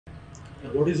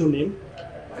What is your name?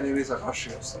 My name is Akash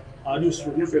Srivastava. Are you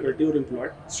student, faculty, or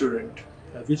employed? Student,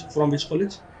 From which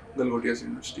college? Galgotias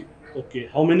University. Okay.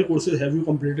 How many courses have you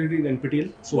completed in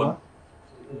NPTEL so One, far?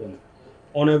 One.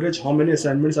 On average, how many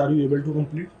assignments are you able to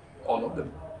complete? all of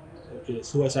them. Okay.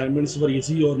 So assignments were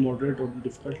easy or moderate or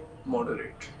difficult?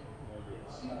 Moderate.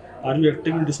 Are you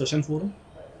active in discussion forum?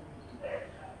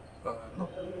 No,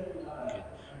 Okay.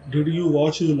 Did you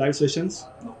watch the live sessions?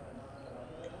 no.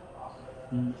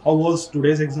 How was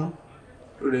today's exam?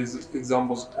 Today's exam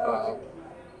was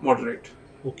moderate.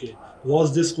 Okay.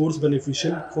 Was this course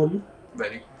beneficial for you?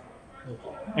 Very.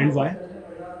 Okay. And why?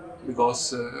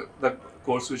 Because the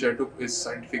course which I took is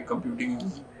scientific computing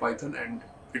in Python, and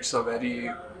it's a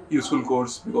very useful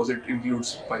course because it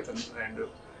includes Python and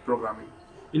programming.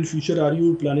 In future, are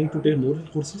you planning to take more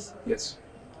courses? Yes.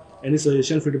 Any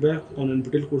suggestion, feedback on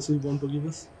NPTEL courses you want to give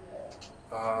us?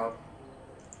 Uh,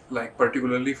 like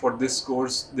particularly for this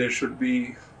course, there should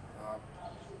be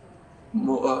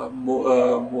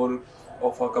more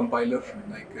of a compiler.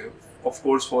 Of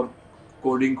course, for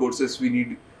coding courses, we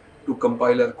need to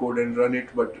compile our code and run it,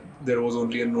 but there was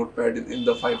only a notepad in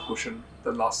the 5 question,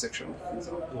 the last section of the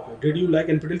exam. Okay. Did you like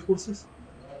NPTEL courses?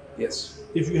 Yes.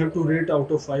 If you have to rate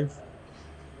out of 5,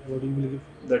 what do you will give?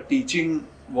 The teaching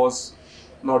was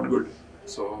not good,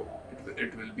 so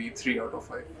it will be 3 out of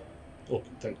 5. Okay,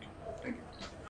 thank you.